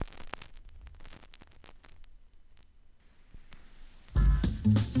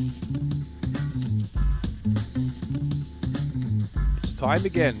Time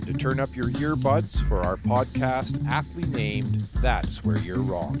again to turn up your earbuds for our podcast aptly named That's Where You're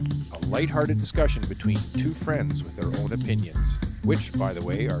Wrong. A lighthearted discussion between two friends with their own opinions, which, by the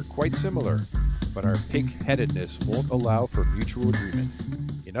way, are quite similar, but our pig-headedness won't allow for mutual agreement.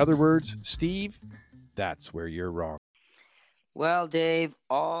 In other words, Steve, that's where you're wrong. Well, Dave,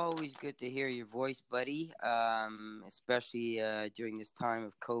 always good to hear your voice, buddy, especially during this time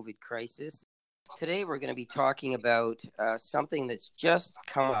of COVID crisis. Today, we're going to be talking about something that's just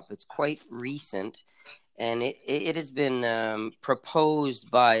come up. It's quite recent, and it has been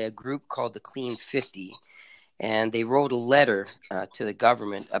proposed by a group called the Clean 50, and they wrote a letter to the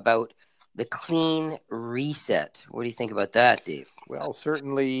government about the Clean Reset. What do you think about that, Dave? Well,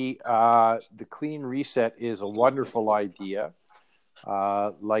 certainly the Clean Reset is a wonderful idea.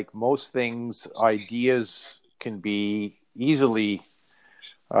 Like most things, ideas can be easily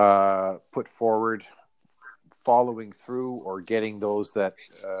put forward. Following through or getting those that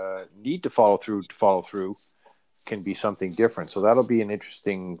need to follow through can be something different. So that'll be an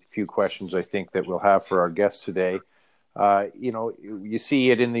interesting few questions, I think, that we'll have for our guests today. You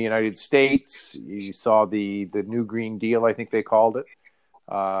see it in the United States. You saw the new Green Deal, I think they called it.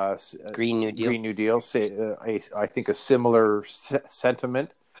 Green New Deal. Green New Deal. I think a similar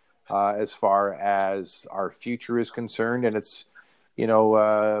sentiment as far as our future is concerned. And it's,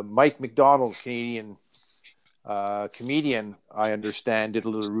 Mike McDonald, Canadian comedian, I understand, did a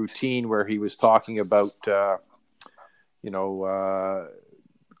little routine where he was talking about,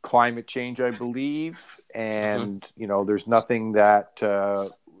 climate change, I believe. And, there's nothing that,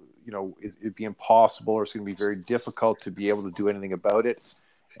 it'd be impossible or it's going to be very difficult to be able to do anything about it.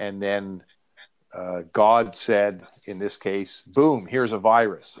 And then God said, in this case, boom, here's a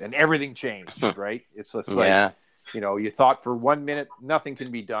virus. And everything changed, right? It's just like, you thought for 1 minute, nothing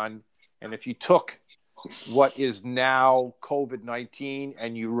can be done. And if you took what is now COVID-19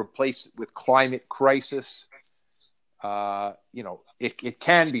 and you replace it with climate crisis, it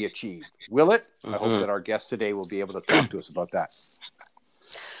can be achieved. Will it? I hope that our guest today will be able to talk to us about that.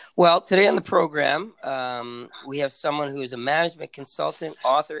 Well, today on the program, we have someone who is a management consultant,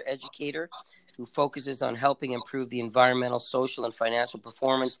 author, educator, who focuses on helping improve the environmental, social, and financial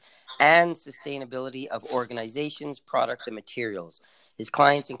performance and sustainability of organizations, products, and materials. His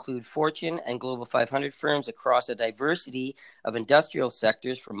clients include Fortune and Global 500 firms across a diversity of industrial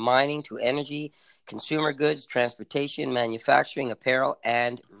sectors, from mining to energy, consumer goods, transportation, manufacturing, apparel,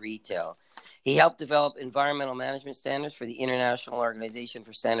 and retail. He helped develop environmental management standards for the International Organization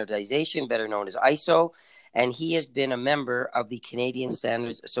for Standardization, better known as ISO, and he has been a member of the Canadian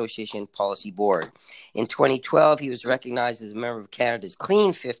Standards Association Policy Board. In 2012, he was recognized as a member of Canada's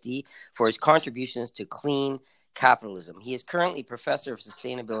Clean 50 for his contributions to clean capitalism. He is currently professor of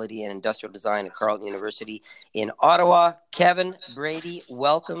sustainability and industrial design at Carleton University in Ottawa. Kevin Brady,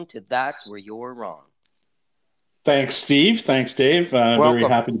 welcome to That's Where You're Wrong. Thanks, Steve. Thanks, Dave. Very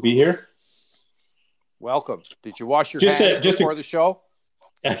happy to be here. Welcome. Did you wash your hands before the show?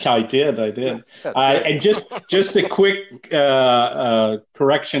 I did. And just a quick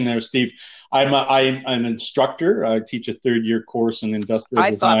correction there, Steve. I'm an instructor. I teach a third-year course in industrial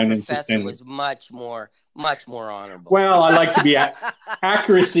design and sustainability. Was much more honorable. Well, I like to be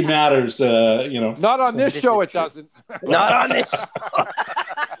accuracy matters. Not on this show. It doesn't. Not on this show.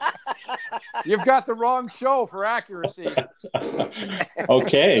 You've got the wrong show for accuracy.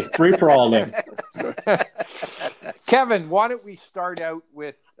 Okay, free for all then. Kevin, why don't we start out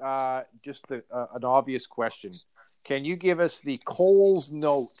with just an obvious question? Can you give us the Coles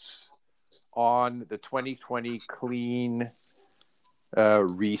notes on the 2020 Clean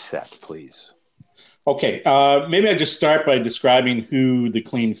Reset, please? Okay, maybe I just start by describing who the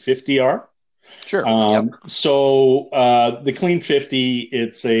Clean 50 are. Sure. So the Clean 50,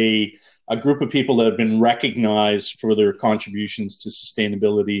 it's a group of people that have been recognized for their contributions to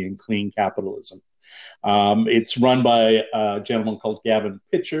sustainability and clean capitalism. It's run by a gentleman called Gavin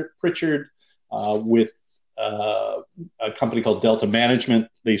Pritchard with a company called Delta Management.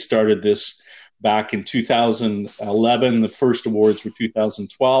 They started this back in 2011. The first awards were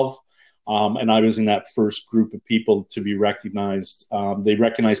 2012. And I was in that first group of people to be recognized. They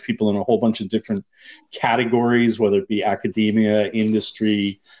recognize people in a whole bunch of different categories, whether it be academia,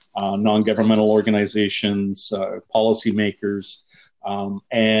 industry, non-governmental organizations, policymakers,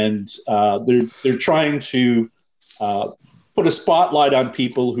 and they're trying to put a spotlight on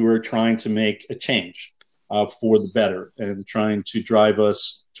people who are trying to make a change for the better and trying to drive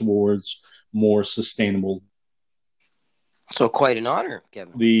us towards more sustainable. So quite an honor,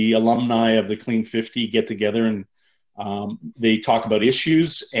 Kevin. The alumni of the Clean 50 get together and they talk about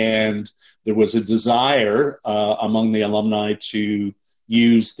issues, and there was a desire among the alumni to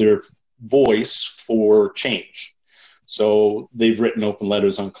use their voice for change. So they've written open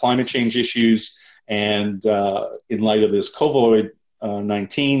letters on climate change issues, and in light of this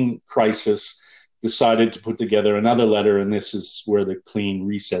COVID-19 crisis, decided to put together another letter, and this is where the Clean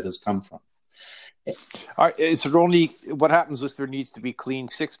Reset has come from. Is there only, what happens if there needs to be Clean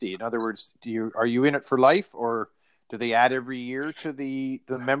 60? In other words, are you in it for life, or do they add every year to the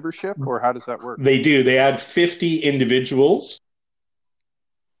membership, or how does that work? They do. They add 50 individuals,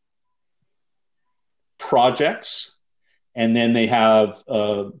 projects, and then they have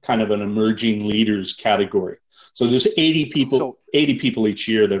kind of an emerging leaders category. So there's 80 people each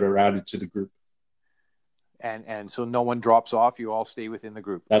year that are added to the group. And so no one drops off. You all stay within the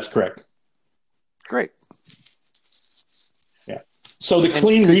group. That's correct. Great. Yeah. So the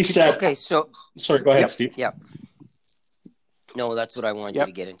Clean Reset. Okay. So sorry. Go ahead, Steve. Yeah. No, that's what I wanted you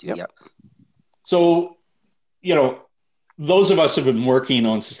to get into. Yep. So, those of us who have been working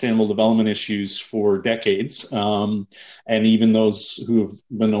on sustainable development issues for decades, and even those who have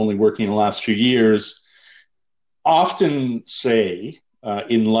been only working in the last few years, often say,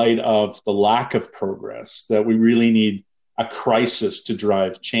 in light of the lack of progress, that we really need a crisis to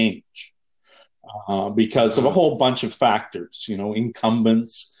drive change because of a whole bunch of factors.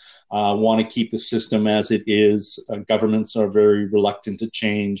 Incumbents want to keep the system as it is. Governments are very reluctant to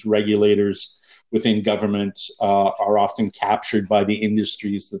change. Regulators within government are often captured by the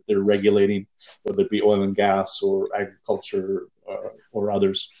industries that they're regulating, whether it be oil and gas or agriculture or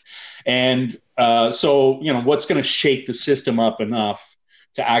others. And so, what's going to shake the system up enough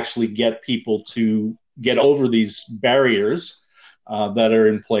to actually get people to get over these barriers that are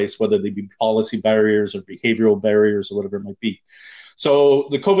in place, whether they be policy barriers or behavioral barriers or whatever it might be. So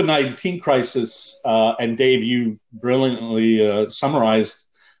the COVID-19 crisis, and Dave, you brilliantly summarized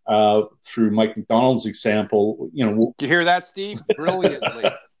through Mike McDonald's example. Did you hear that, Steve?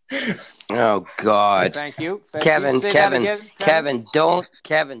 Brilliantly. Oh God! Thank you, Kevin, don't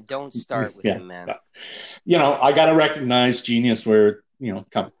start with him, man. I got to recognize genius where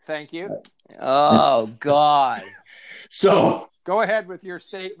come. Thank you. Oh God! So go ahead with your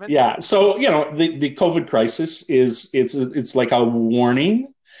statement. Yeah. So the COVID crisis it's like a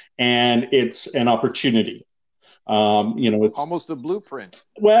warning, and it's an opportunity. It's almost a blueprint.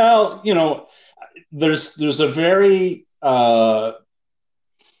 Well, there's a very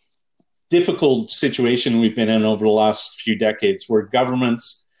difficult situation we've been in over the last few decades where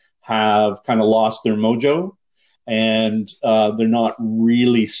governments have kind of lost their mojo, and they're not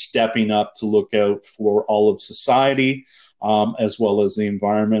really stepping up to look out for all of society, as well as the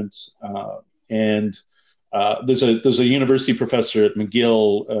environment. There's a university professor at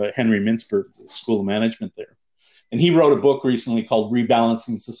McGill, Henry Mintzberg, the School of Management there. And he wrote a book recently called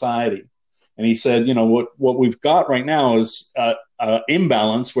Rebalancing Society. And he said, what we've got right now is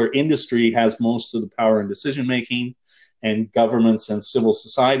imbalance where industry has most of the power in decision-making and governments and civil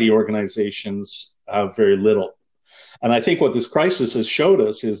society organizations have very little. And I think what this crisis has showed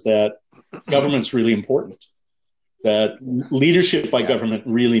us is that government's really important, that leadership by government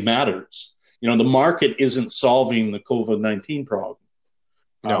really matters. The market isn't solving the COVID-19 problem.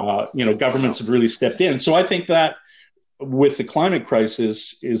 No. Governments have really stepped in. So I think that with the climate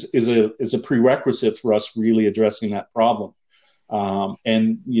crisis is a prerequisite for us really addressing that problem.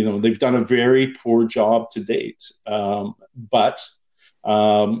 And they've done a very poor job to date. But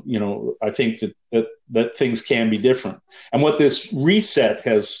I think that things can be different. And what this reset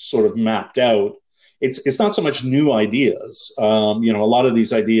has sort of mapped out, it's not so much new ideas. A lot of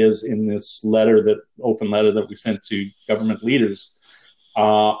these ideas in this open letter that we sent to government leaders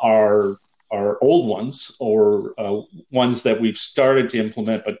are old ones, or ones that we've started to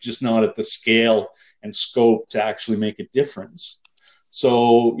implement, but just not at the scale and scope to actually make a difference.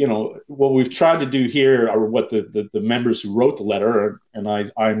 So, what we've tried to do here, or what the members who wrote the letter,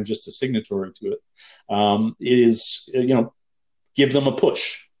 and I'm just a signatory to it, is give them a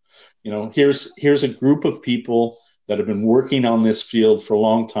push. Here's a group of people that have been working on this field for a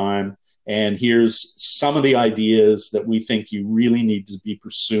long time, and here's some of the ideas that we think you really need to be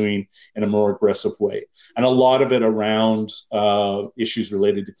pursuing in a more aggressive way. And a lot of it around issues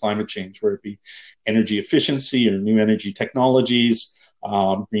related to climate change, whether it be energy efficiency or new energy technologies,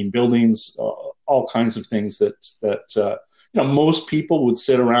 green buildings, all kinds of things that most people would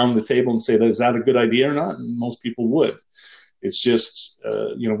sit around the table and say, is that a good idea or not? And most people would. It's just,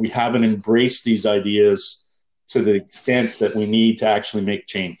 we haven't embraced these ideas to the extent that we need to actually make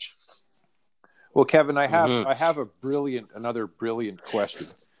change. Well, Kevin, I have another brilliant question.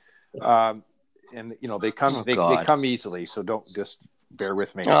 And they come easily, so don't just bear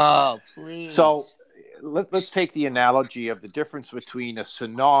with me. Oh, please. So let's take the analogy of the difference between a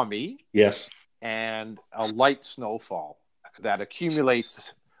tsunami Yes. and a light snowfall that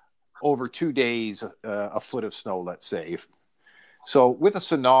accumulates over 2 days, a foot of snow, let's say. So with a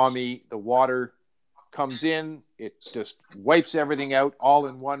tsunami, the water comes in, it just wipes everything out all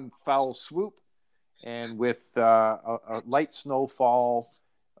in one foul swoop. And with a light snowfall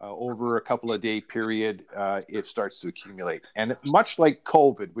over a couple of day period, it starts to accumulate. And much like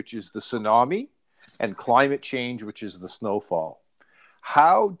COVID, which is the tsunami, and climate change, which is the snowfall,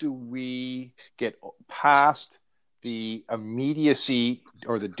 how do we get past the immediacy,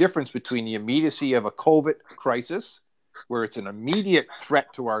 or the difference between the immediacy of a COVID crisis, where it's an immediate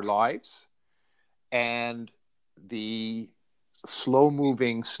threat to our lives, and the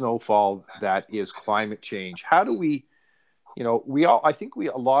slow-moving snowfall that is climate change? How do we, a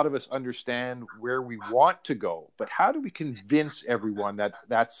lot of us understand where we want to go, but how do we convince everyone that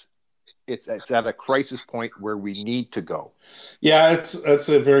it's at a crisis point where we need to go? Yeah, that's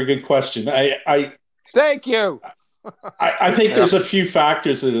a very good question. I Thank you. I think there's a few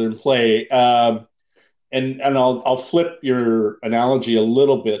factors that are in play, and I'll flip your analogy a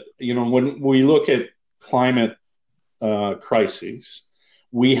little bit. When we look at climate crises,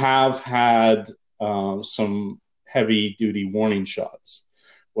 we have had some heavy-duty warning shots,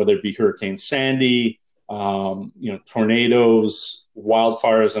 whether it be Hurricane Sandy, tornadoes,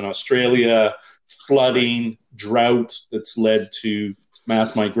 wildfires in Australia, flooding, drought that's led to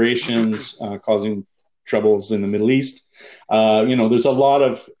mass migrations, causing troubles in the Middle East. There's a lot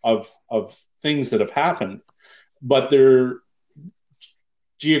of things that have happened, but they're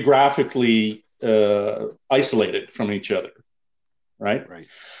geographically isolated from each other, right?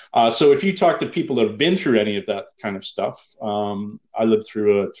 So if you talk to people that have been through any of that kind of stuff, I lived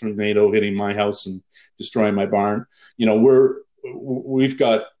through a tornado hitting my house and destroying my barn. We've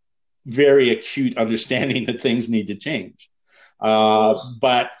got very acute understanding that things need to change.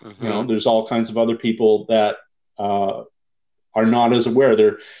 But there's all kinds of other people that are not as aware.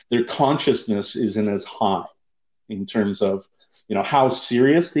 Their consciousness isn't as high in terms of how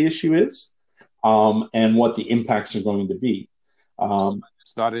serious the issue is, and what the impacts are going to be.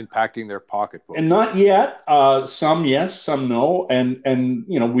 It's not impacting their pocketbook, and not yet. Some yes, some no, and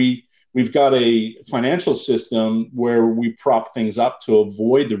we've got a financial system where we prop things up to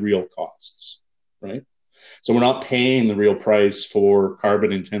avoid the real costs, right? So we're not paying the real price for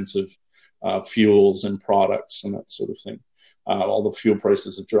carbon-intensive fuels and products and that sort of thing. Although fuel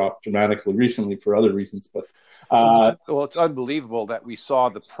prices have dropped dramatically recently for other reasons, but well, it's unbelievable that we saw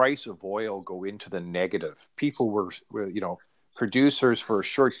the price of oil go into the negative. People were producers for a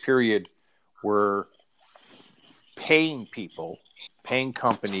short period were paying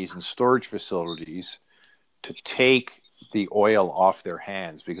companies and storage facilities to take the oil off their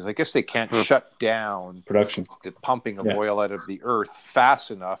hands, because I guess they can't shut down production, the pumping of oil out of the earth fast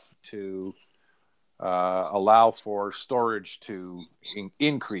enough to allow for storage to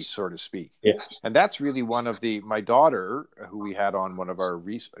increase, so to speak. Yeah. And that's really one of my daughter, who we had on one of our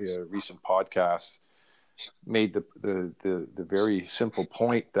recent podcasts, made the very simple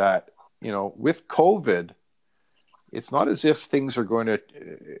point that, with COVID, it's not as if things are going to,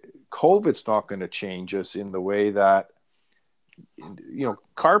 COVID's not going to change us in the way that,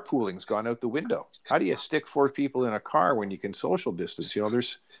 carpooling's gone out the window. How do you stick 4 people in a car when you can social distance?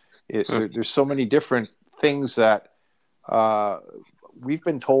 There's so many different things that we've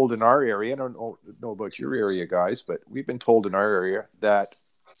been told in our area. I don't know about your area, guys, but we've been told in our area that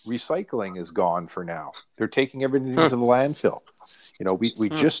recycling is gone for now. They're taking everything to the landfill. We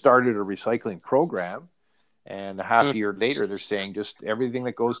just started a recycling program, and a half year later, they're saying just everything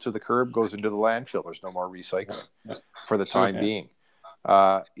that goes to the curb goes into the landfill. There's no more recycling for the time being.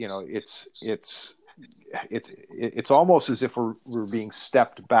 It's almost as if we're being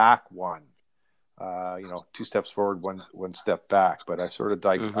stepped back one. 2 steps forward, one step back. But I sort of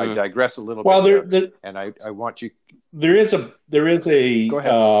I digress a little bit. And I want you. There is a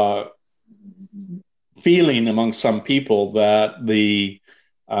feeling among some people that the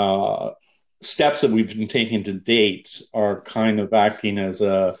steps that we've been taking to date are kind of acting as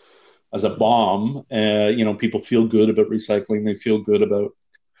a bomb. People feel good about recycling. They feel good about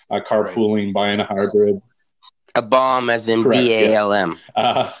carpooling, buying a hybrid. A bomb, as in Correct, BALM.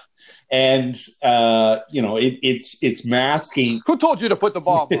 Yes. It's masking. Who told you to put the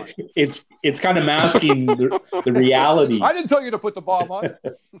bomb on? It's kind of masking the reality. I didn't tell you to put the bomb on.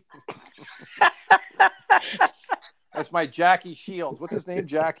 That's my Jackie Shields. What's his name?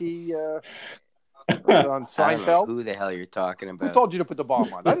 Jackie on Seinfeld. I don't know who the hell you're talking about? Who told you to put the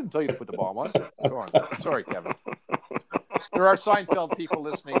bomb on? I didn't tell you to put the bomb on. Go on. Sorry, Kevin. There are Seinfeld people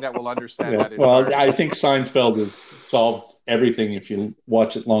listening that will understand that. Well, I think Seinfeld has solved everything if you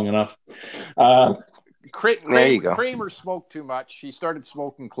watch it long enough. There you go. Kramer smoked too much. He started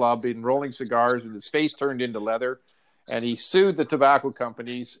smoking club and rolling cigars, and his face turned into leather. And he sued the tobacco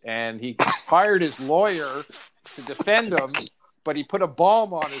companies, and he hired his lawyer to defend him. But he put a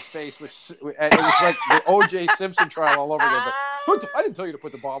balm on his face, which it was like the O.J. Simpson trial all over again. But I didn't tell you to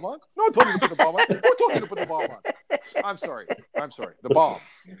put the balm on. No one told me to put the balm on. Who told you to put the balm on? I'm sorry. The balm.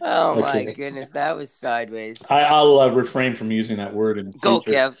 Oh, my goodness. That was sideways. I'll refrain from using that word in the future. Go,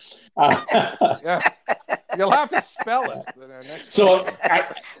 Kev. Yeah. You'll have to spell it. So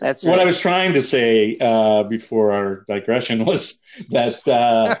that's right. What I was trying to say before our digression was that,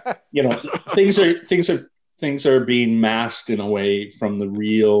 things are being masked in a way from the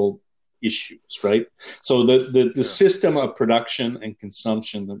real issues, right? So the system of production and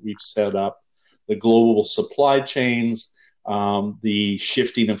consumption that we've set up, the global supply chains, the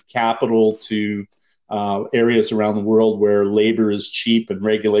shifting of capital to areas around the world where labor is cheap and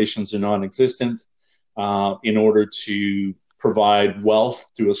regulations are non-existent, in order to provide wealth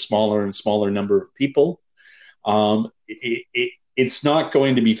to a smaller and smaller number of people. It's not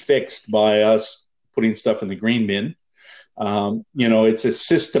going to be fixed by us putting stuff in the green bin. It's a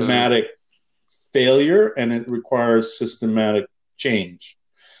systematic failure, and it requires systematic change.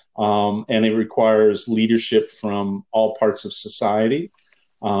 And it requires leadership from all parts of society.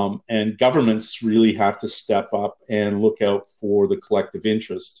 And governments really have to step up and look out for the collective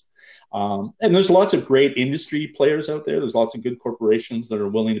interest. And there's lots of great industry players out there. There's lots of good corporations that are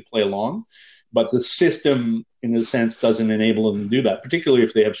willing to play along. But the system, in a sense, doesn't enable them to do that, particularly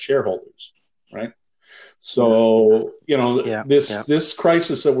if they have shareholders, right? So, this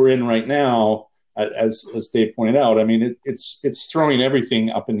crisis that we're in right now, as Dave pointed out, I mean, it's throwing everything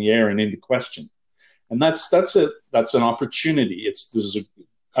up in the air and into question. And that's an opportunity. There's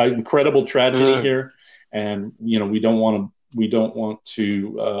an incredible tragedy here, and we don't want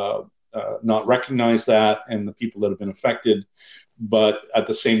to not recognize that and the people that have been affected. But at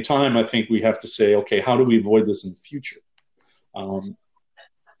the same time, I think we have to say, okay, how do we avoid this in the future?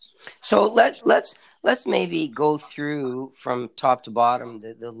 So let's maybe go through from top to bottom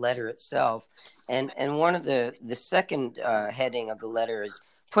the letter itself, and one of the second heading of the letter is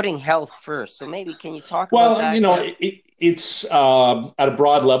putting health first. So maybe can you talk about that? It's at a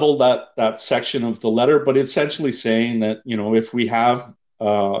broad level that section of the letter, but essentially saying that if we have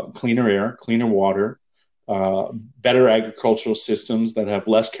cleaner air, cleaner water, better agricultural systems that have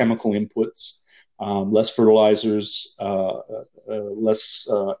less chemical inputs, less fertilizers, less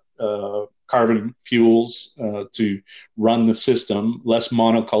carbon fuels to run the system, less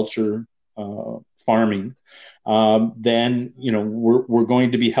monoculture farming, then we're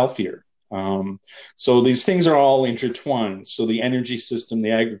going to be healthier. So these things are all intertwined. So the energy system,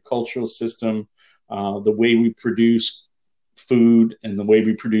 the agricultural system, the way we produce food and the way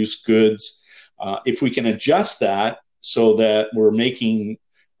we produce goods, if we can adjust that so that we're making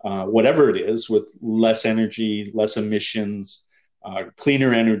whatever it is with less energy, less emissions,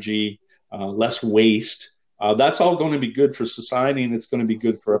 cleaner energy, less waste, that's all going to be good for society, and it's going to be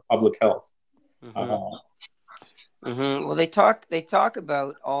good for our public health. Well, they talk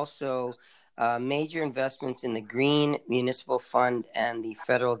about also major investments in the Green Municipal Fund and the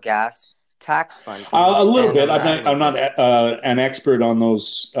Federal Gas Tax Fund. A little bit. I'm not an expert on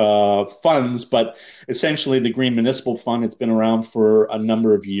those funds, but essentially the Green Municipal Fund, it's been around for a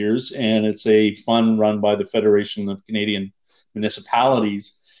number of years, and it's a fund run by the Federation of Canadian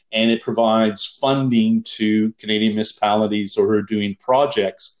Municipalities, and it provides funding to Canadian municipalities who are doing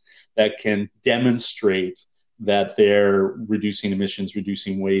projects that can demonstrate that they're reducing emissions,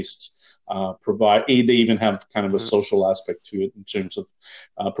 reducing wastes. They even have kind of a social aspect to it in terms of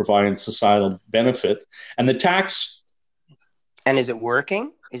providing societal benefit. And the tax. And is it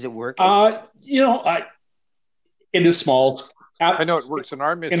working? In a small. I know it works in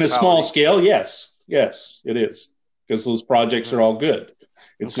our municipality. In a small scale, yes, it is, because those projects are all good.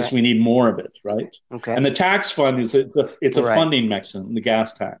 It's just we need more of it, right? Okay. And the tax fund it's a funding mechanism, the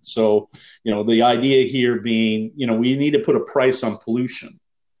gas tax. So the idea here being we need to put a price on pollution.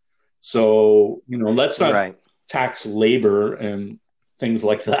 So let's not tax labor and things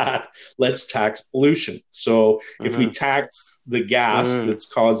like that. Let's tax pollution. So if we tax the gas that's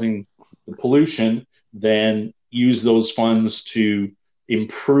causing the pollution, then use those funds to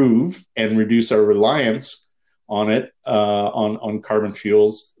improve and reduce our reliance on it, on carbon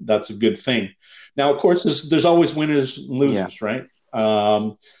fuels. That's a good thing. Now, of course, there's always winners and losers, right?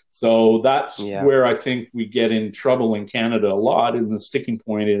 So that's where I think we get in trouble in Canada a lot. And the sticking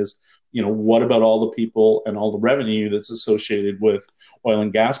point is, what about all the people and all the revenue that's associated with oil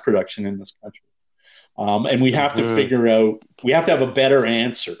and gas production in this country? And we have to figure out, we have to have a better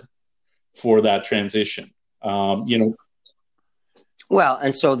answer for that transition. Well,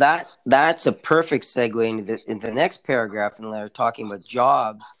 and so that's a perfect segue into the next paragraph, and they're talking about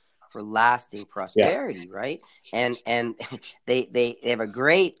jobs for lasting prosperity, right? And they have a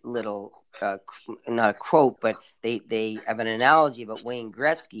great little not a quote, but they have an analogy about Wayne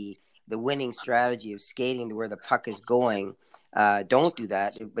Gretzky, the winning strategy of skating to where the puck is going. Don't do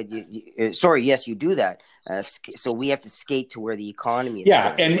that, but yes, you do that. So we have to skate to where the economy is.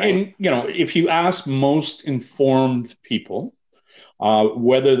 Yeah, going, and if you ask most informed people,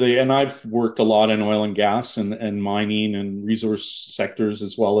 and I've worked a lot in oil and gas and mining and resource sectors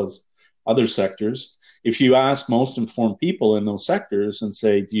as well as other sectors. If you ask most informed people in those sectors and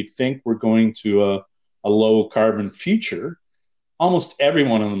say, do you think we're going to a low carbon future? Almost every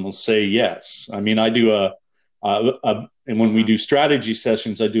one of them will say yes. I mean, I do and when we do strategy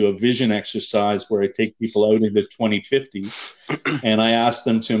sessions, I do a vision exercise where I take people out into 2050 and I ask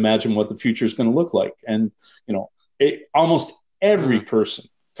them to imagine what the future is going to look like. And, almost every person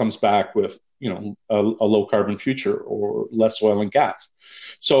comes back with, a low carbon future or less oil and gas.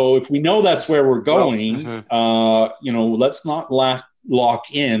 So if we know that's where we're going, let's not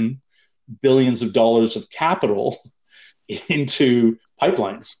lock in billions of dollars of capital into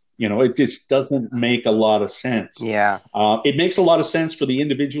pipelines. It just doesn't make a lot of sense. Yeah. It makes a lot of sense for the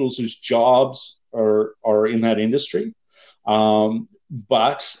individuals whose jobs are in that industry.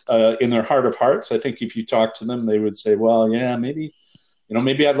 But in their heart of hearts, I think if you talk to them, they would say, well, yeah, maybe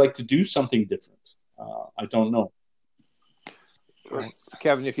I'd like to do something different. I don't know. Right.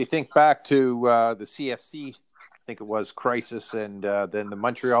 Kevin, if you think back to the CFC, I think it was crisis, and then the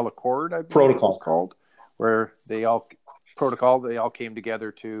Montreal Accord, I believe Protocol. it was called, where they all came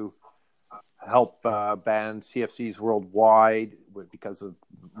together to help ban CFCs worldwide because of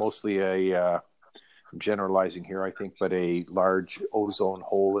mostly I'm generalizing here, I think, but a large ozone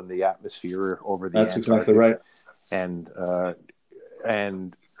hole in the atmosphere over the That's Antarctic. Exactly right.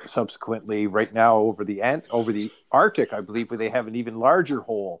 And subsequently, right now over the Arctic, I believe, where they have an even larger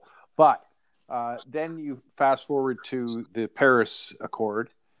hole. But then you fast forward to the Paris Accord,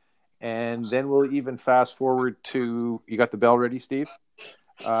 and then we'll even fast forward to, you got the bell ready, Steve?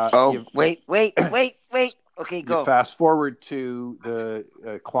 Wait. Okay, go. You fast forward to the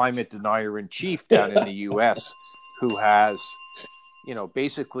climate denier in chief down in the U.S., who has,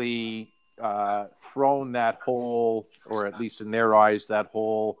 basically thrown that whole, or at least in their eyes, that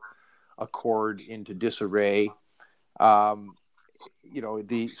whole accord into disarray. So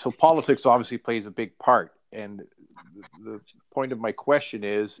politics obviously plays a big part, and the point of my question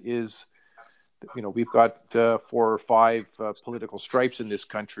is we've got 4 or 5 political stripes in this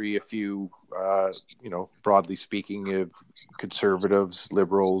country. A few, broadly speaking, of conservatives,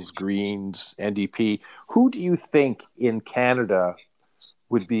 liberals, Greens, NDP. Who do you think in Canada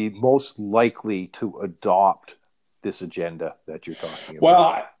would be most likely to adopt this agenda that you're talking about?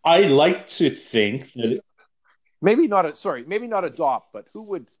 Well, I like to think that maybe not adopt, but who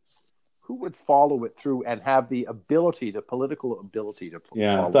would follow it through and have the political ability to follow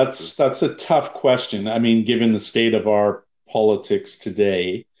it through? That's a tough question. I mean, given the state of our politics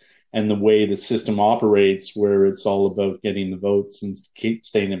today and the way the system operates, where it's all about getting the votes and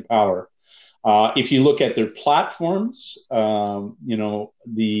staying in power. If you look at their platforms, the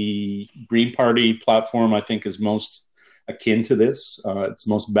Green Party platform, I think, is most akin to this. It's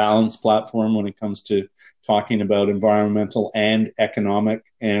the most balanced platform when it comes to talking about environmental and economic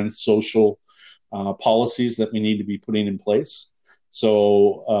and social policies that we need to be putting in place.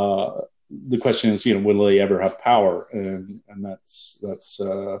 So the question is, will they ever have power? And that's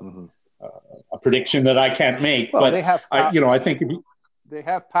a prediction that I can't make. Well, but they have I think. They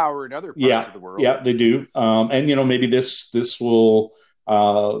have power in other parts of the world. Yeah, they do. And maybe this will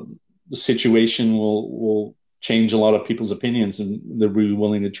the situation will change a lot of people's opinions, and they'll be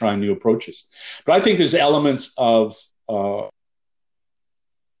willing to try new approaches. But I think there's elements of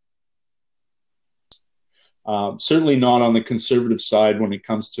certainly not on the conservative side when it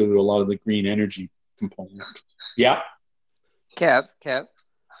comes to a lot of the green energy component. Yeah. Kev.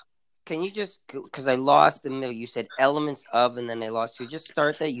 Can you just, because I lost the middle, you said elements of, and then I lost you. Just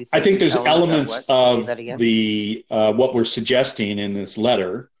start that. I think there's elements of the what we're suggesting in this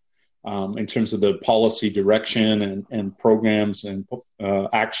letter in terms of the policy direction and programs and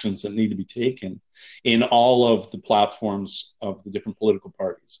actions that need to be taken in all of the platforms of the different political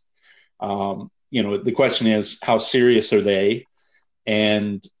parties. The question is, how serious are they?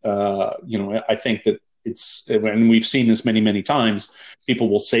 And I think that and we've seen this many, many times. People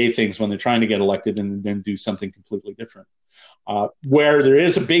will say things when they're trying to get elected and then do something completely different. Where there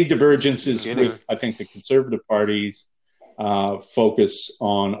is a big divergence is with, I think, the Conservative parties focus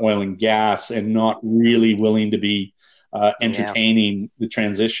on oil and gas and not really willing to be entertaining the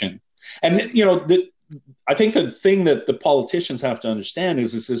transition. And, I think the thing that the politicians have to understand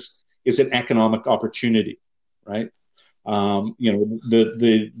is this is an economic opportunity, right? The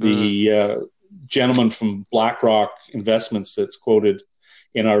gentleman from BlackRock Investments that's quoted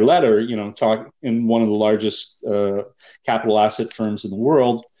in our letter, talk in one of the largest capital asset firms in the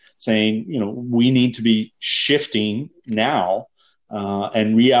world, saying, we need to be shifting now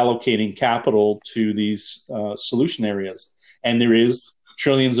and reallocating capital to these solution areas. And there is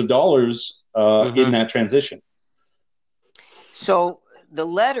trillions of dollars in that transition. So the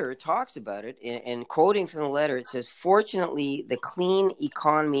letter talks about it, and quoting from the letter, it says, "Fortunately, the clean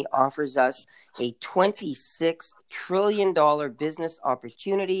economy offers us a $26 trillion business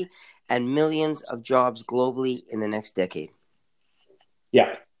opportunity and millions of jobs globally in the next decade."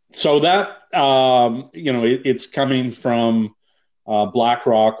 Yeah. So that, it's coming from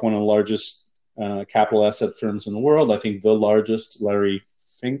BlackRock, one of the largest capital asset firms in the world. I think the largest, Larry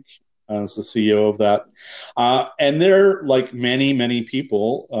Fink, is the CEO of that. And they're, like many, many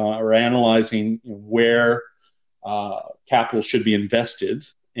people, are analyzing where capital should be invested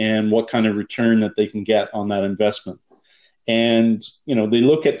and what kind of return that they can get on that investment. And, they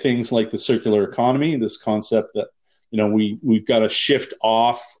look at things like the circular economy, this concept that, we've got to shift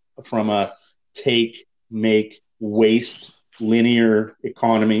off from a take, make, waste, linear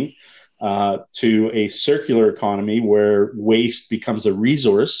economy to a circular economy where waste becomes a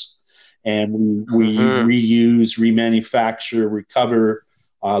resource, and we reuse, remanufacture, recover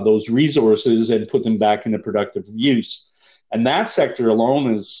those resources and put them back into productive use. And that sector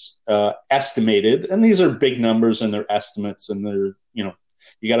alone is estimated, and these are big numbers and they're estimates, and they're, you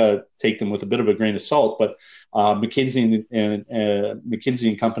got to take them with a bit of a grain of salt. But McKinsey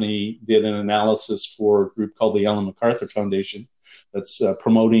and Company did an analysis for a group called the Ellen MacArthur Foundation that's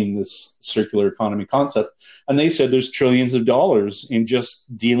promoting this circular economy concept. And they said there's trillions of dollars in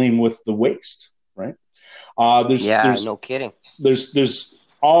just dealing with the waste, right? There's no kidding. There's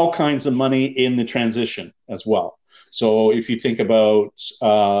all kinds of money in the transition as well. So if you think about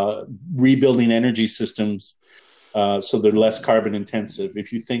rebuilding energy systems so they're less carbon intensive,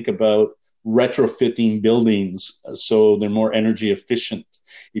 if you think about retrofitting buildings so they're more energy efficient,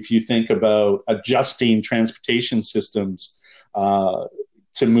 if you think about adjusting transportation systems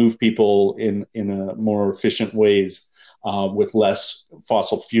to move people in a more efficient ways with less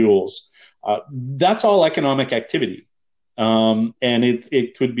fossil fuels, that's all economic activity, and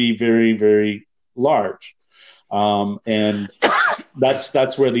it could be very, very large, and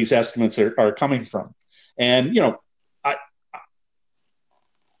that's where these estimates are coming from. And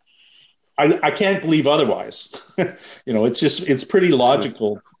I can't believe otherwise. It's pretty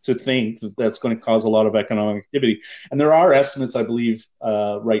logical to think that that's going to cause a lot of economic activity. And there are estimates, I believe,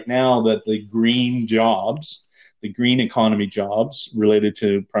 right now that the green jobs, the green economy jobs related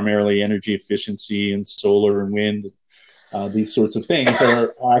to primarily energy efficiency and solar and wind, these sorts of things,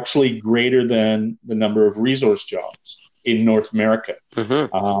 are actually greater than the number of resource jobs in North America.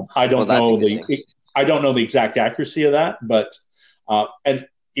 I don't know the exact accuracy of that, but and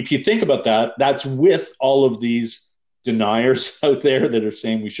if you think about that, that's with all of these deniers out there that are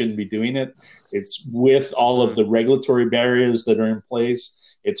saying we shouldn't be doing it. It's with all of the regulatory barriers that are in place.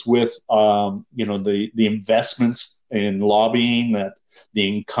 It's with the investments in lobbying that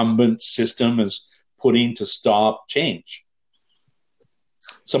the incumbent system is putting to stop change.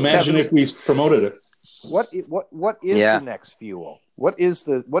 So imagine if we promoted it. What is the next fuel? What is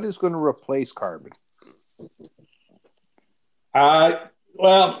going to replace carbon?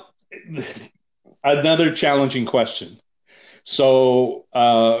 Well, another challenging question. So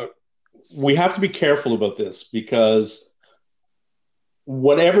we have to be careful about this, because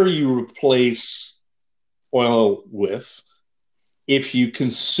whatever you replace oil with, if you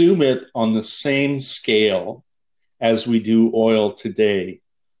consume it on the same scale as we do oil today,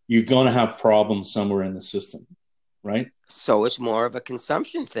 you're going to have problems somewhere in the system, right? So it's more of a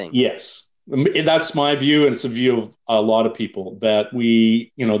consumption thing. Yes. That's my view, and it's a view of a lot of people, that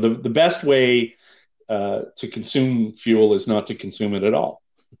we, the best way to consume fuel is not to consume it at all,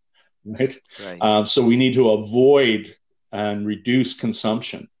 right? So we need to avoid and reduce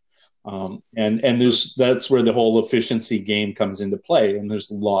consumption, and that's where the whole efficiency game comes into play, and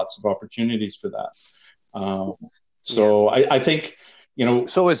there's lots of opportunities for that. I think,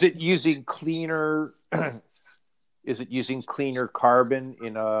 So is it using cleaner is it using cleaner carbon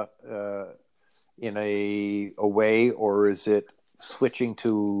in a way, or is it switching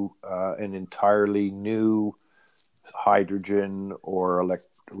to an entirely new hydrogen or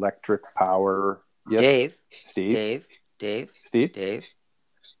electric power? Yes, Steve. Dave.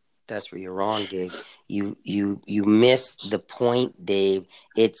 That's where you're wrong, Dave. You missed the point, Dave.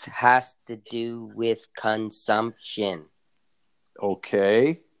 It has to do with consumption.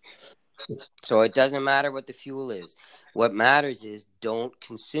 Okay. So it doesn't matter what the fuel is. What matters is don't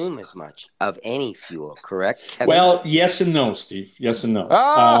consume as much of any fuel, correct, Kevin? Well, yes and no, Steve. Yes and no.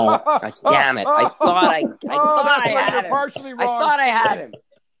 Damn it. I thought I had him. Partially wrong. I thought I had him.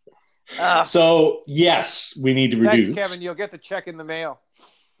 So, yes, we need to reduce. Thanks, Kevin. You'll get the check in the mail.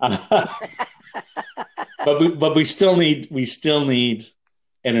 but we still need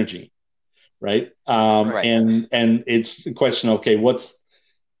energy, right? Right. And it's a question, okay, what's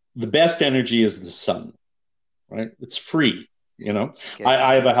the best energy is the sun, right? It's free, you know. Okay.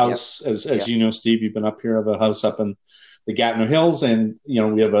 I have a house, as you know, Steve, you've been up here. I have a house up in the Gatineau Hills, and you know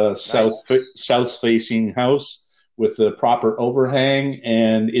we have a south facing house with the proper overhang.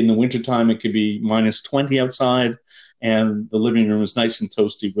 And in the wintertime, it could be minus 20 outside, and the living room is nice and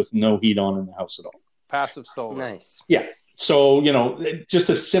toasty with no heat on in the house at all. Passive solar. Nice. Yeah. So, you know, just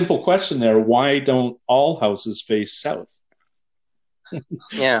a simple question there. Why don't all houses face south?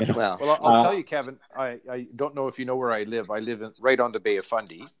 Yeah, you know? Well, I'll tell you, Kevin, I don't know if you know where I live. I live right on the Bay of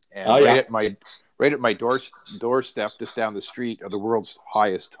Fundy, and right at my doorstep, just down the street, are the world's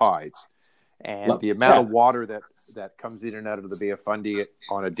highest tides. And the amount of water that comes in and out of the Bay of Fundy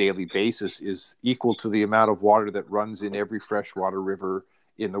on a daily basis is equal to the amount of water that runs in every freshwater river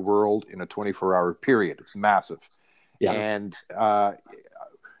in the world in a 24-hour period. It's massive. Yeah. And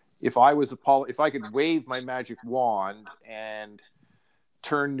if I could wave my magic wand and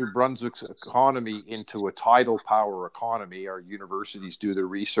turn New Brunswick's economy into a tidal power economy, our universities do the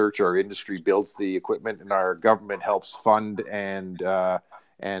research, our industry builds the equipment, and our government helps fund and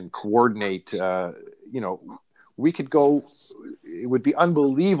coordinate. We could go. It would be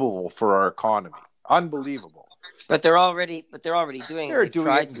unbelievable for our economy. Unbelievable. But they're already doing it. They're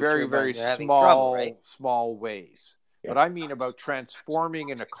doing it in very, very small ways. Yeah. But I mean about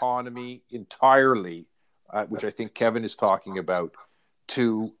transforming an economy entirely, which I think Kevin is talking about,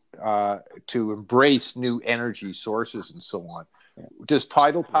 to embrace new energy sources and so on. Yeah. Does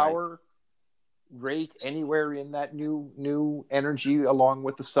tidal power rate anywhere in that new energy along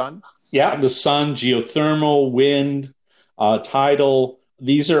with the sun? Yeah, the sun, geothermal, wind, tidal.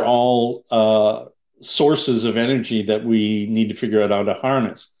 These are all sources of energy that we need to figure out how to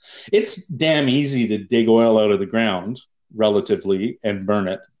harness. It's damn easy to dig oil out of the ground relatively and burn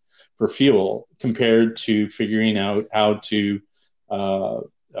it for fuel compared to figuring out how to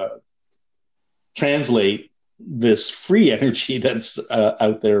translate this free energy that's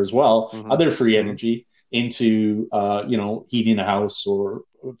out there as well, other free energy into heating a house or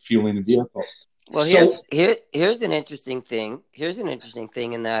fueling a vehicle. Well, here's an interesting thing. Here's an interesting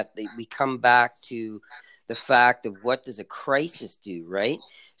thing in that we come back to the fact of what does a crisis do, right?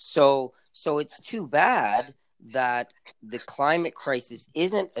 So it's too bad that the climate crisis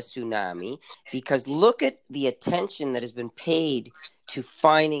isn't a tsunami, because look at the attention that has been paid to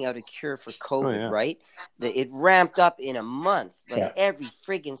finding out a cure for COVID, right? It ramped up in a month. Every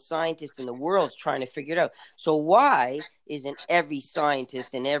friggin' scientist in the world is trying to figure it out. So why isn't every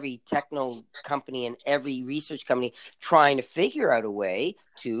scientist and every techno company and every research company trying to figure out a way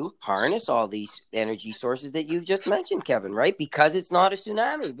to harness all these energy sources that you've just mentioned, Kevin, right? Because it's not a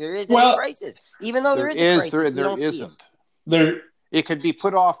tsunami. There isn't a crisis. Even though there is a crisis, there isn't. It could be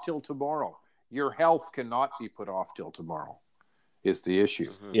put off till tomorrow. Your health cannot be put off till tomorrow. Is the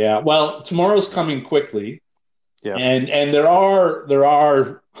issue. Yeah, well, tomorrow's coming quickly. Yeah. And there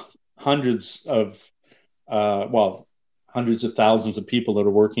are hundreds of thousands of people that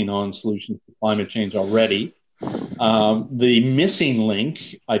are working on solutions to climate change already. The missing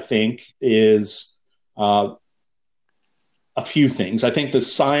link, I think, is a few things. I think the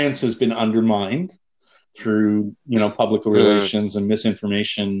science has been undermined through, public relations and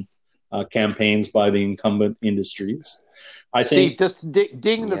misinformation campaigns by the incumbent industries. I think Steve, just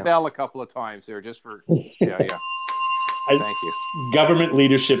ding the bell a couple of times there, just for Thank you. Government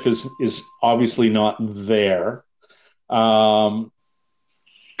leadership is obviously not there. I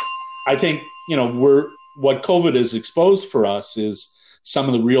think what COVID has exposed for us is some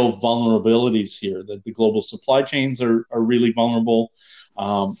of the real vulnerabilities here. That the global supply chains are really vulnerable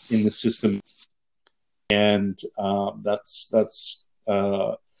in the system, and that's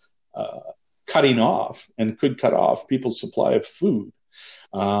cutting off and could cut off people's supply of food.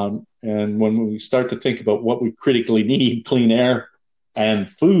 And when we start to think about what we critically need, clean air and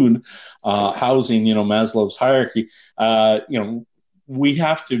food, housing, Maslow's hierarchy, we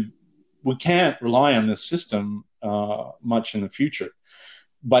can't rely on this system much in the future.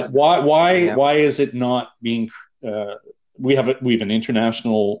 But why is it not being? We have an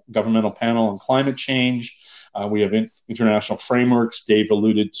international governmental panel on climate change. We have international frameworks. Dave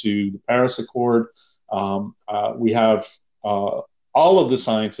alluded to the Paris Accord. We have all of the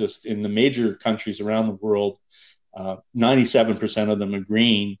scientists in the major countries around the world. 97% of them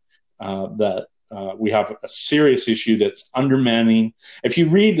agreeing that we have a serious issue that's undermining. If you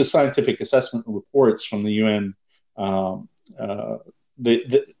read the scientific assessment reports from the UN.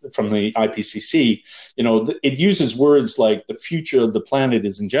 From the IPCC, it uses words like the future of the planet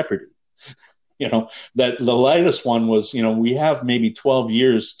is in jeopardy. That the latest one was, we have maybe 12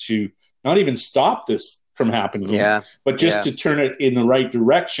 years to not even stop this from happening, but just to turn it in the right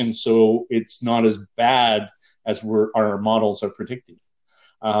direction so it's not as bad as our models are predicting.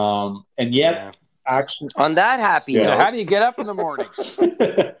 And yet, action on that happy note, how do you get up in the morning?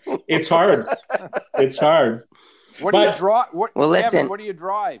 It's hard. It's hard. What do you drive? Listen. What do you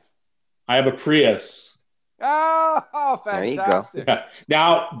drive? I have a Prius. Oh, fantastic! There you go. Yeah.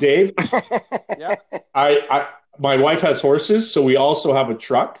 Now, Dave, yeah, my wife has horses, so we also have a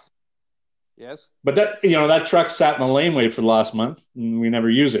truck. Yes, but that truck sat in the laneway for the last month, and we never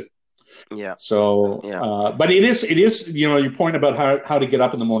use it. Yeah. So, but it is. Your point about how to get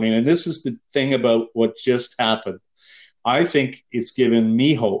up in the morning, and this is the thing about what just happened. I think it's given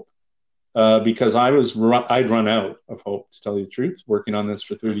me hope. Because I'd run out of hope, to tell you the truth, working on this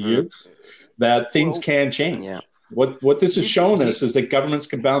for 30 years, that things can change. Yeah. What this has shown us is that governments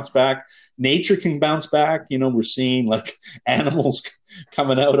can bounce back, nature can bounce back. We're seeing like animals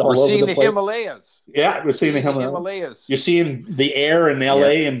coming out all over the place. We're seeing the Himalayas. Yeah, we're seeing the Himalayas. You're seeing the air in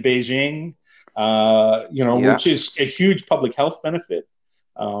LA and Beijing, which is a huge public health benefit.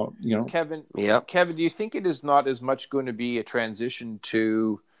 Kevin, do you think it is not as much going to be a transition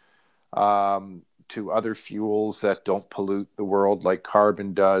to other fuels that don't pollute the world like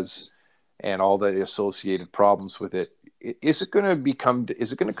carbon does, and all the associated problems with it? Is it going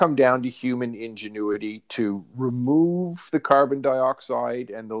to come down to human ingenuity to remove the carbon dioxide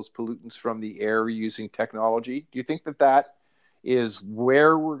and those pollutants from the air using technology? Do you think that is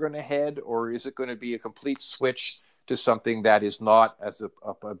where we're going to head, or is it going to be a complete switch to something that is not as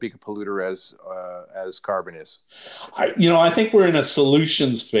a big polluter as carbon is? I think we're in a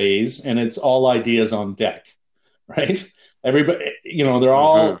solutions phase, and it's all ideas on deck, right? Everybody, they're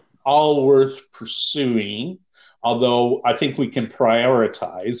all worth pursuing. Although I think we can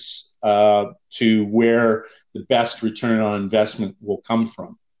prioritize to where the best return on investment will come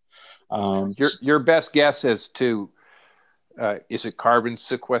from. Your best guess as to. Is it carbon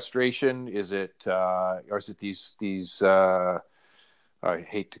sequestration? Is it, or is it these? I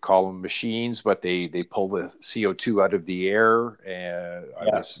hate to call them machines, but they pull the CO2 out of the air. And I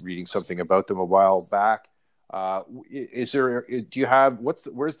was reading something about them a while back. Where's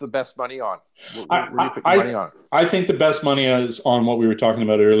the best money on? Where do you put the money on? I think the best money is on what we were talking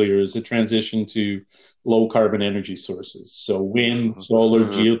about earlier, is the transition to low carbon energy sources. So wind, solar,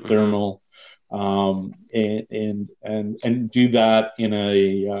 geothermal. And do that in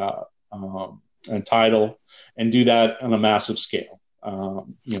a tidal, and do that on a massive scale.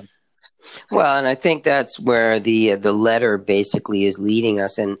 Well, and I think that's where the letter basically is leading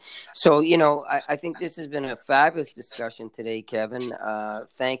us. And so, I think this has been a fabulous discussion today, Kevin.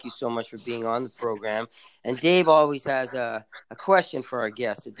 Thank you so much for being on the program. And Dave always has a question for our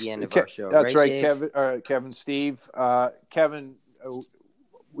guests at the end of our show. That's right, Dave? Kevin, Steve. Kevin,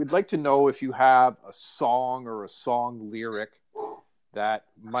 we'd like to know if you have a song or a song lyric that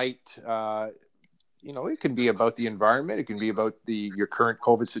might, it can be about the environment. It can be about your current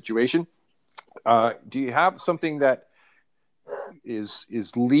COVID situation. Do you have something that is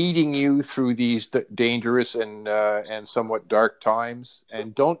leading you through these dangerous and somewhat dark times?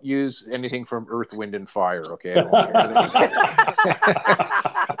 And don't use anything from Earth, Wind, and Fire, okay? I don't care.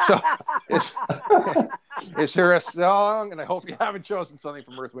 So, is there a song? And I hope you haven't chosen something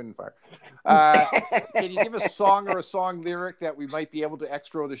from Earth, Wind, and Fire. Can you give a song or a song lyric that we might be able to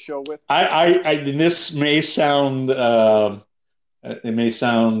extra the show with? This may sound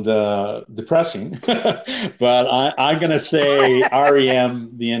depressing, but I'm going to say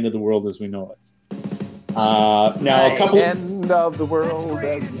REM, "The End of the World as We Know It." Now, end of the world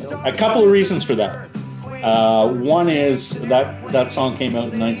as we know it. A couple of reasons for that. One is that song came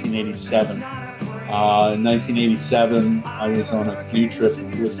out in 1987. In 1987, I was on a canoe trip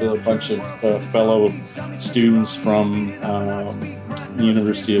with a bunch of fellow students from the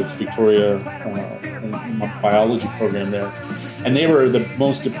University of Victoria in my biology program there. And they were the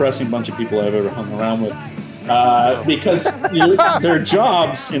most depressing bunch of people I've ever hung around with. Because their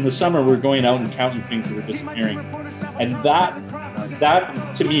jobs in the summer were going out and counting things that were disappearing. And that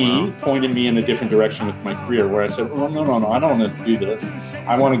to me pointed me in a different direction with my career, where I said, oh, no, I don't want to do this.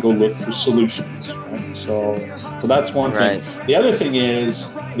 I want to go look for solutions. Right? So that's one thing. The other thing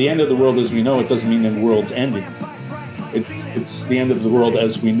is, the end of the world as we know it doesn't mean the world's ending. It's the end of the world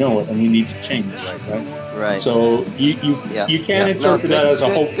as we know it, and we need to change. Right. So you can't interpret that as a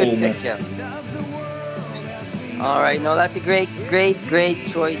hopeful message. All right. No, that's a great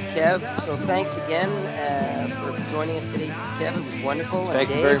choice, Kev. So thanks again for joining us today, Kev. It was wonderful. Thank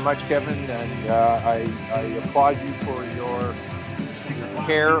you very much, Kevin. And I applaud you for your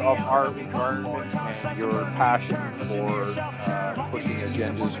care of our environment and your passion for pushing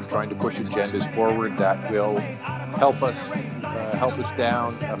agendas and trying to push agendas forward that will help us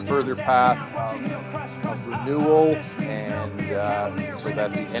down a further path of renewal, and so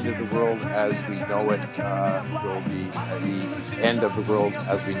that the end of the world as we know it will be the end of the world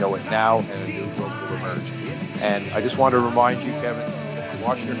as we know it now, and a new world will emerge. And I just want to remind you, Kevin,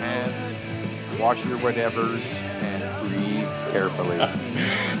 wash your hands, wash your whatevers, and breathe carefully.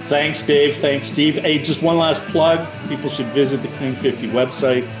 Thanks, Dave. Thanks, Steve. Hey, just one last plug. People should visit the Clean 50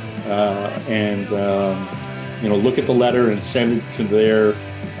 website and look at the letter and send it to their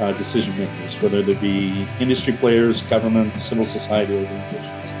decision makers, whether they be industry players, government, civil society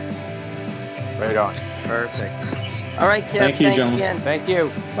organizations. Right on. Perfect. All right, Kev. Thank you, gentlemen. Again. Thank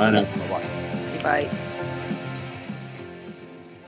you. Bye now. Bye-bye. Bye.